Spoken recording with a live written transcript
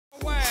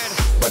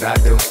but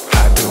I do.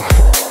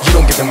 You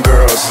don't get them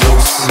girls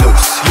loose. You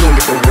don't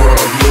get the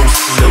world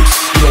loose.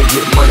 You don't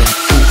get money,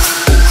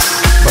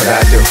 but I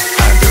do.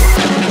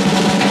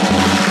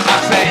 I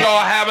say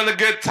y'all having a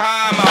good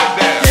time out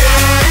there.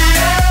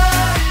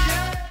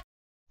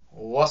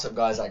 What's up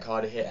guys, Zach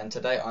Hardy here, and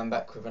today I'm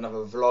back with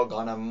another vlog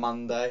on a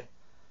Monday.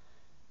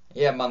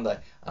 Monday.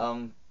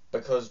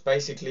 Because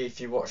basically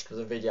if you watched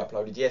the video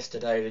uploaded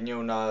yesterday, then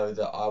you'll know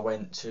that I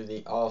went to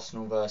the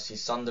Arsenal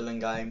versus Sunderland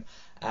game,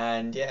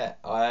 and yeah,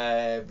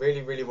 I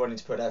really wanted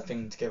to put that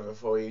thing together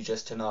for you,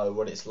 just to know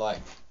what it's like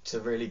to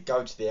really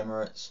go to the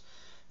Emirates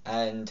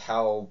and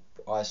how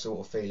I sort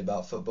of feel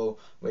about football,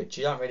 which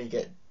you don't really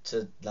get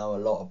to know a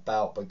lot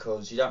about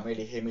because you don't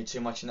really hear me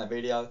too much in that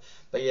video.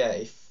 But yeah,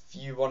 if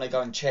you want to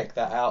go and check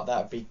that out,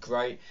 that'd be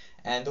great.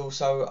 And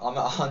also, I'm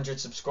at 100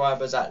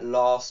 subscribers at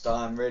last.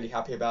 I'm really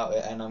happy about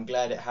it, and I'm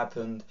glad it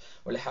happened.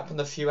 Well, it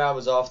happened a few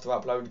hours after I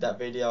uploaded that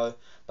video,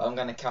 but I'm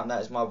going to count that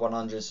as my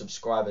 100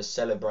 subscribers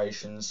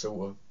celebration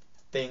sort of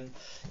thing,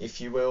 if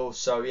you will.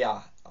 So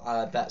yeah,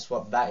 that's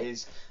what that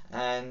is.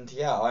 And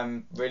yeah,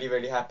 I'm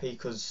really happy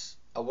because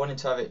I wanted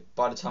to have it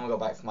by the time I got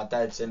back from my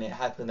dad's, and it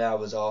happened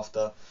hours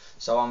after.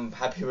 So I'm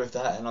happy with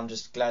that, and I'm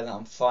just glad that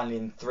I'm finally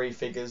in 3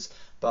 figures.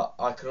 But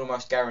I can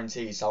almost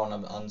guarantee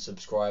someone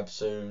unsubscribe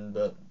soon,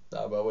 but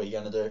well, what are you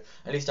going to do?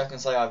 At least I can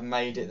say I've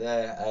made it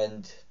there,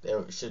 and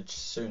it should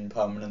soon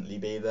permanently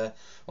be there.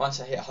 Once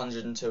I hit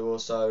 102 or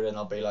so, then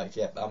I'll be like,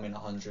 yep, I'm in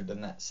 100,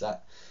 and that's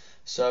that.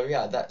 So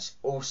yeah, that's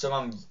awesome.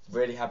 I'm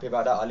really happy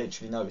about that. I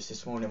literally noticed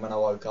this morning when I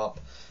woke up.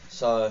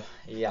 So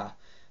yeah.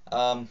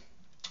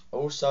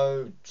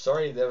 Also,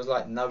 sorry there was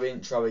like no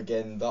intro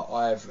again, but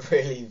I've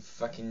really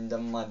fucking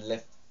done my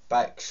left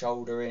back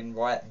shoulder in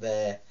right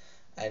there,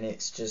 and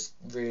it's just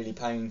really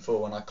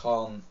painful, and I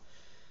can't,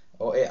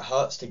 or it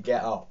hurts to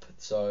get up.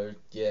 So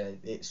yeah,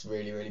 it's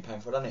really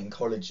painful. I done it in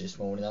college this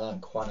morning. I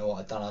don't quite know what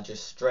I've done. I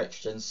just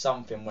stretched and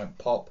something went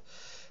pop.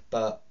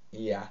 But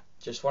yeah,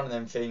 just one of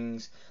them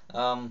things.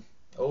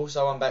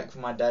 Also, I'm back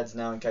from my dad's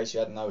now. In case you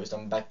hadn't noticed,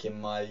 I'm back in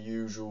my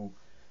usual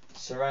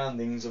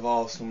surroundings of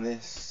Arsenal.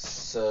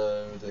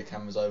 So the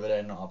camera's over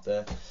there, not up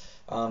there.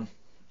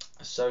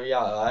 So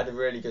yeah, I had a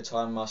really good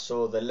time. I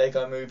saw the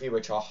Lego movie,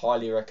 which I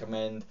highly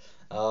recommend.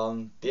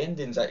 The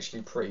ending's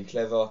actually pretty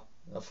clever.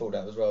 I thought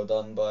that was well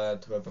done by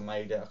whoever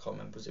made it. I can't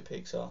remember, was it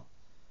Pixar?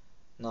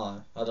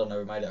 No, I don't know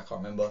who made it, I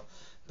can't remember.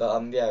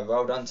 But yeah,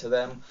 well done to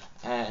them.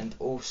 And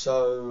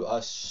also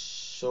I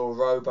saw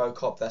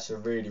RoboCop. That's a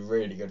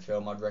really good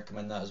film. I'd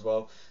recommend that as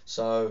well.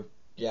 So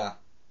yeah,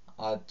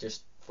 I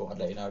just thought I'd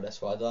let you know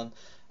that's what I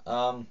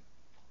done.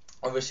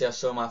 Obviously I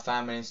saw my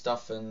family and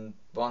stuff, and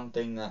one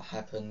thing that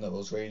happened that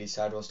was really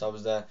sad whilst I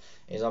was there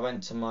is I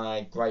went to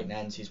my great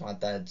nan. She's my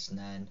dad's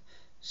nan.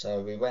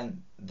 So we went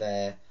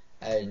there,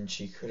 and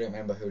she couldn't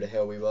remember who the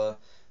hell we were.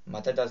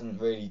 My dad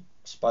hasn't really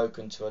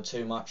spoken to her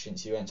too much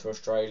since he went to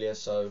Australia,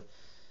 so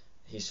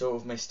he sort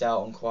of missed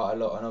out on quite a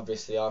lot. And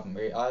obviously I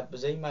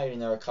was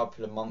emailing her a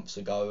couple of months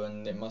ago,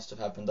 and it must have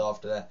happened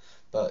after that,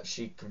 but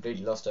she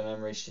completely lost her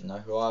memory. She didn't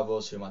know who I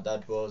was, who my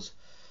dad was,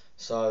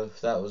 so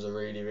that was a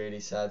really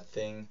sad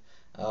thing.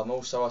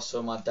 Also I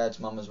saw my dad's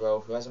mum as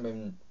well, who hasn't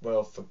been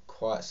well for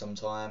quite some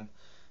time,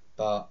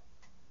 but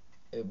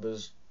it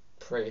was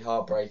pretty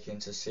heartbreaking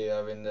to see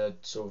her in the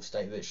sort of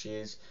state that she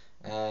is.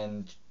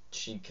 And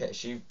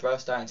she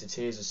burst out into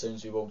tears as soon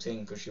as we walked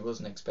in, because she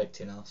wasn't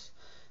expecting us,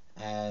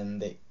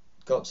 and it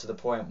got to the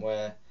point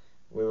where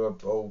we were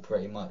all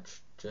pretty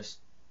much just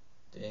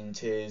in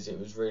tears. It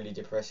was really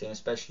depressing,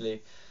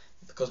 especially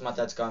because my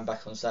dad's going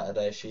back on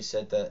Saturday. She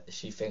said that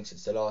she thinks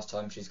it's the last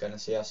time she's going to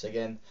see us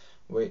again,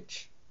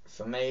 which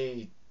for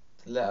me,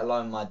 let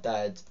alone my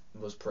dad,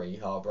 was pretty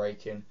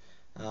heartbreaking.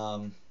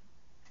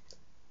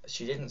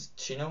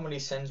 She normally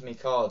sends me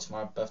cards for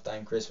my birthday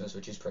and Christmas,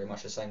 which is pretty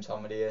much the same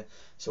time of the year.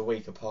 It's a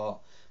week apart.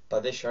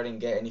 But this year I didn't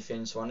get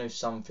anything, so I knew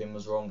something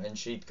was wrong, and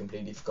she'd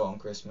completely forgotten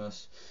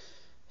Christmas.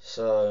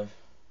 So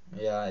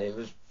yeah, it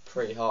was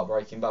pretty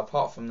heartbreaking. But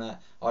apart from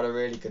that, I had a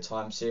really good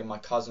time seeing my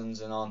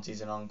cousins and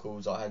aunties and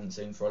uncles I hadn't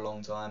seen for a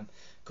long time,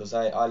 because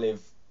I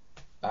live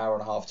an hour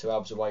and a half, 2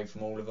 hours away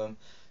from all of them.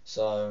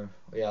 So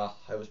yeah,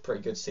 it was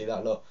pretty good to see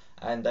that lot,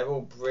 and they were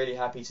all really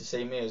happy to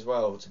see me as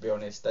well, to be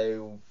honest. They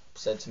all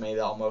said to me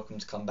that I'm welcome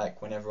to come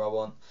back whenever I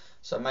want.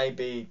 So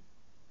maybe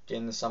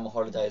in the summer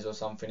holidays or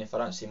something, if I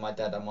don't see my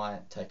dad, I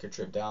might take a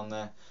trip down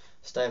there,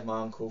 stay with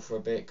my uncle for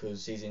a bit,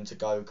 because he's into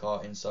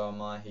go-karting, so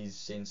am I.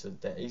 He's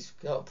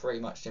got pretty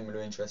much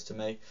similar interest to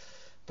me.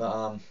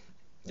 But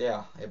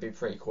yeah, it'd be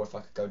pretty cool if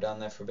I could go down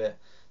there for a bit.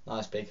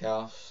 Nice big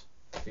house,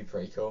 it'd be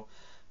pretty cool.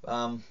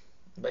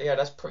 But yeah,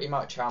 that's pretty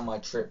much how my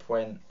trip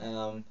went.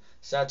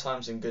 Sad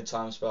times and good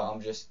times, but I'll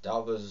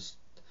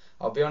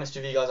be honest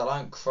with you guys, I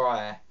don't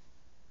cry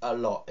a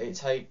lot. It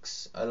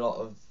takes a lot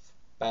of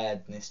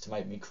badness to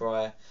make me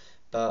cry,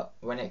 but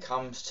when it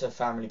comes to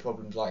family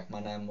problems like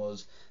my nan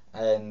was,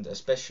 and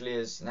especially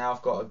as now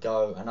I've got to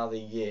go another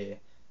year,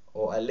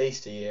 or at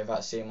least a year,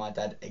 without seeing my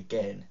dad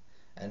again,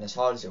 and as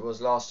hard as it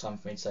was last time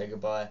for me to say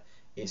goodbye,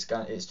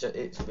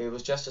 it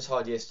was just as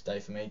hard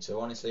yesterday for me too.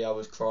 Honestly, I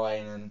was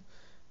crying and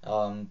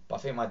I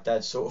think my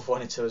dad sort of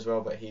wanted to as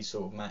well, but he's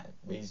sort of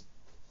he's,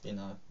 you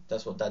know,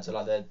 that's what dads are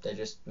like. They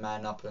just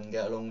man up and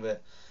get along with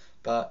it.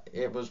 But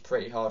it was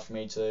pretty hard for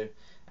me to.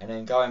 And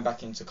then going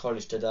back into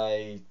college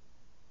today,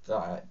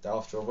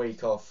 after a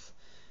week off,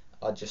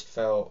 I just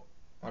felt,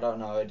 I don't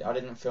know, I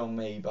didn't feel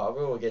me, but I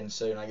will again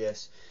soon, I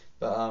guess.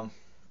 But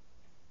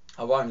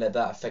I won't let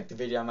that affect the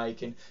video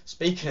making.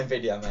 Speaking of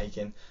video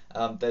making,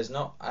 there's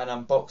not an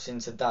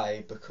unboxing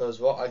today because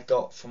what I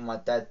got from my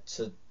dad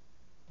to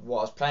what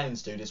I was planning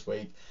to do this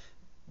week,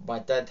 my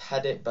dad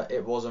had it, but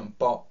it wasn't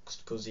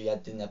boxed because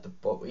didn't have the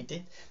box. He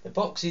did. The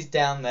box is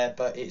down there,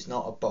 but it's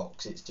not a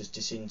box. It's just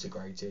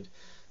disintegrated.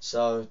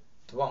 So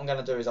what I'm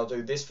gonna do is I'll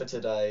do this for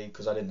today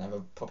because I didn't have a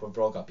proper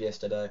vlog up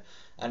yesterday,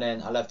 and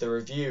then I'll have the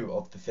review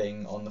of the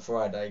thing on the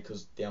Friday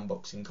because the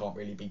unboxing can't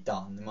really be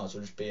done. It might as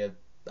well just be a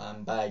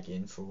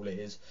bagging for all it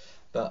is.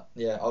 But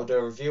yeah, I'll do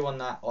a review on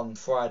that on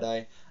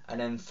Friday, and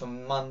then for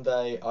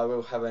Monday I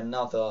will have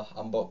another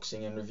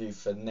unboxing and review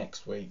for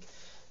next week.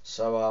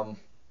 So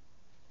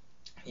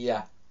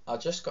yeah, I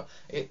just got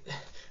it.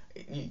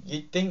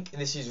 You'd think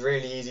this is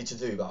really easy to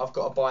do, but I've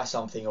got to buy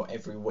something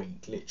every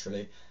week,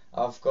 literally.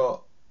 I've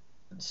got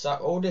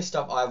all this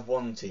stuff I've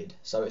wanted,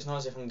 so it's not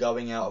as if I'm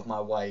going out of my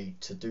way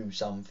to do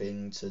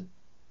something to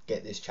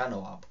get this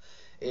channel up.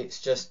 It's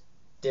just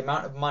the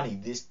amount of money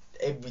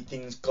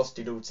everything's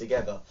costed all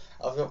together.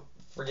 I've got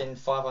friggin'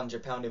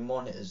 £500 in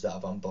monitors that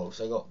I've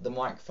unboxed. I got the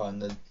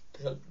microphone,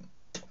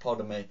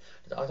 pardon me.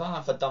 I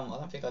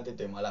don't think I did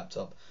do my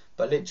laptop.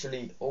 But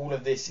literally all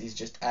of this is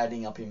just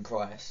adding up in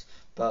price.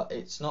 But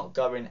it's not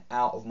going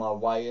out of my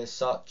way as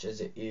such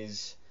as it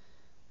is.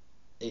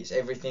 It's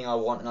everything I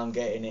want and I'm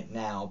getting it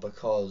now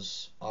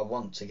because I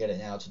want to get it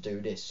now to do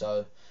this.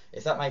 So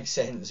if that makes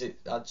sense,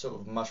 I'd sort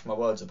of mush my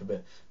words up a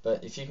bit.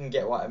 But if you can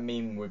get what I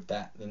mean with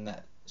that, then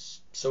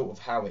that's sort of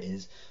how it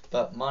is.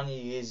 But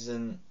money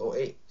isn't, or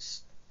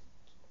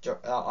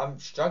I'm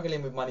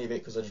struggling with money a bit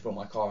because I just bought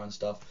my car and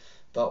stuff.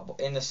 But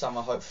in the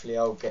summer, hopefully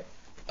I'll get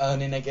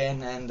earning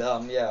again. And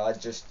yeah, I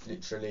just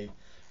literally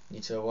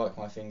need to work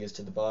my fingers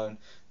to the bone.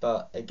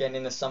 But again,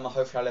 in the summer,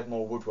 hopefully I'll have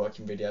more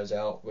woodworking videos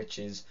out, which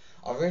is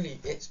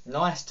it's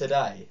nice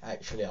today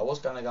actually. I was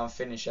gonna go and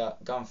finish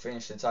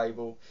the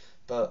table,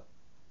 but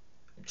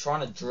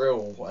trying to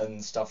drill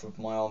and stuff with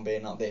my arm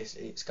being like this,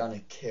 it's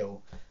gonna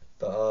kill.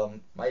 But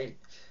mate,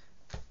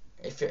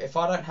 if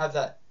I don't have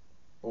that,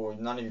 or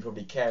none of you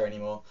probably care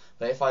anymore,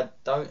 but if I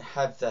don't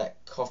have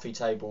that coffee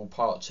table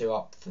part 2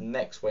 up for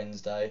next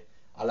Wednesday,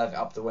 I'll have it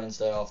up the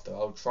Wednesday after.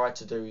 I'll try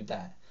to do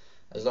that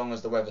as long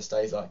as the weather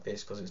stays like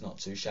this because it's not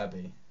too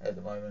shabby at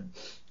the moment.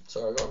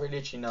 So I've got a really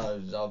itchy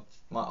nose.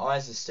 My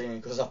eyes are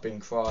stinging because I've been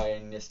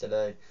crying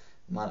yesterday.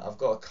 I've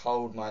got a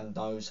cold, my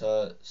nose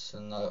hurts,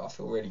 and I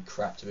feel really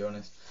crap, to be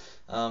honest.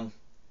 I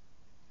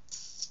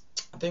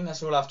think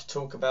that's all I have to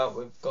talk about.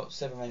 We've got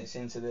 7 minutes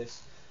into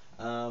this.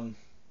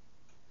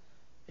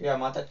 Yeah,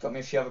 my dad got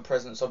me a few other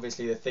presents.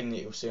 Obviously the thing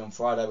that you'll see on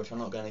Friday, which I'm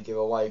not going to give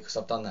away because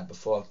I've done that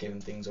before. I've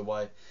given things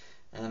away.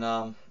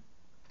 And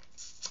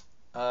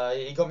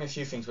he got me a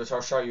few things which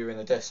I'll show you in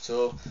the desk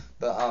tour.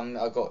 But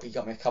he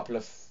got me a couple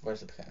of, where's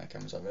the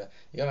camera's over there?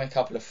 He got me a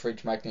couple of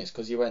fridge magnets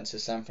because he went to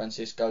San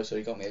Francisco, so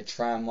he got me a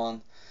tram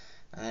one.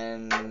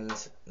 And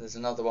there's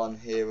another one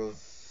here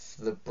of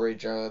the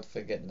bridge. I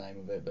forget the name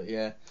of it, but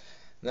yeah.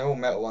 They're all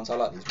metal ones. I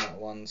like these metal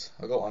ones.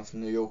 I got one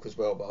from New York as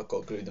well, but I've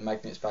got to glue the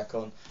magnets back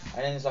on.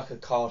 And then there's like a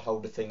card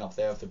holder thing up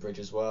there of the bridge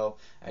as well.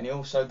 And he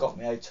also got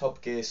me a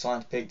Top Gear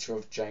signed picture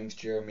of James,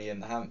 Jeremy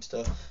and the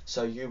hamster.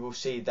 So you will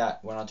see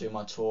that when I do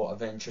my tour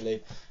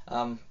eventually.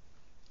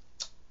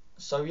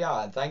 So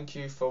yeah, thank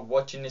you for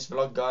watching this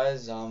vlog,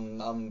 guys.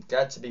 I'm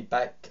glad to be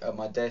back at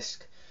my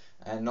desk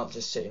and not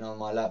just sitting on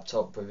my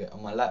laptop with it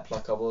on my lap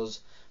like I was.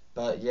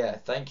 But yeah,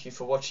 thank you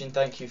for watching.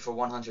 Thank you for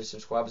 100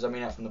 subscribers. I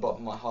mean that from the bottom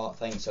of my heart.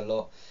 Thanks a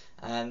lot.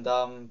 And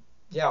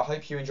yeah, I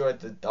hope you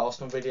enjoyed the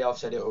Arsenal video. I've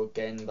said it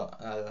again,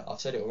 but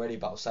I've said it already,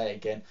 but I'll say it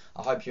again.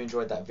 I hope you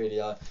enjoyed that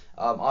video.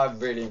 I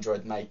really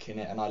enjoyed making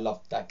it, and I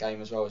loved that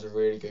game as well. It was a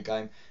really good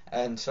game.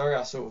 And sorry,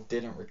 I sort of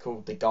didn't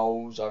record the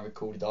goals. I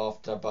recorded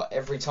after, but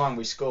every time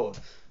we scored,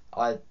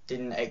 I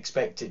didn't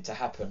expect it to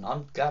happen.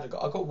 I'm glad I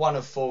got 1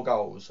 of 4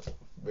 goals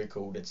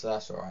recorded, so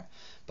that's alright.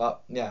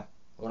 But yeah.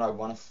 Well,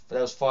 no,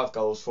 there was 5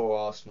 goals for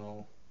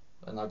Arsenal,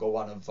 and I got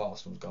 1 of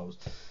Arsenal's goals.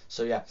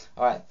 So yeah,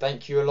 alright,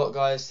 thank you a lot,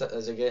 guys.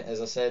 As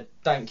I said,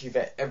 thank you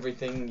for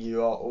everything.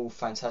 You are all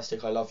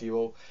fantastic. I love you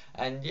all.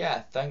 And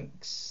yeah,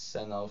 thanks,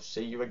 and I'll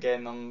see you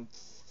again on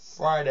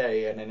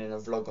Friday, and then in a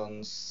vlog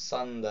on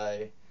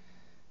Sunday,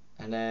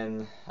 and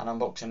then an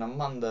unboxing on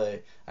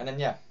Monday, and then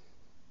yeah,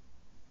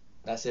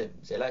 that's it.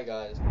 See you later,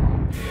 guys.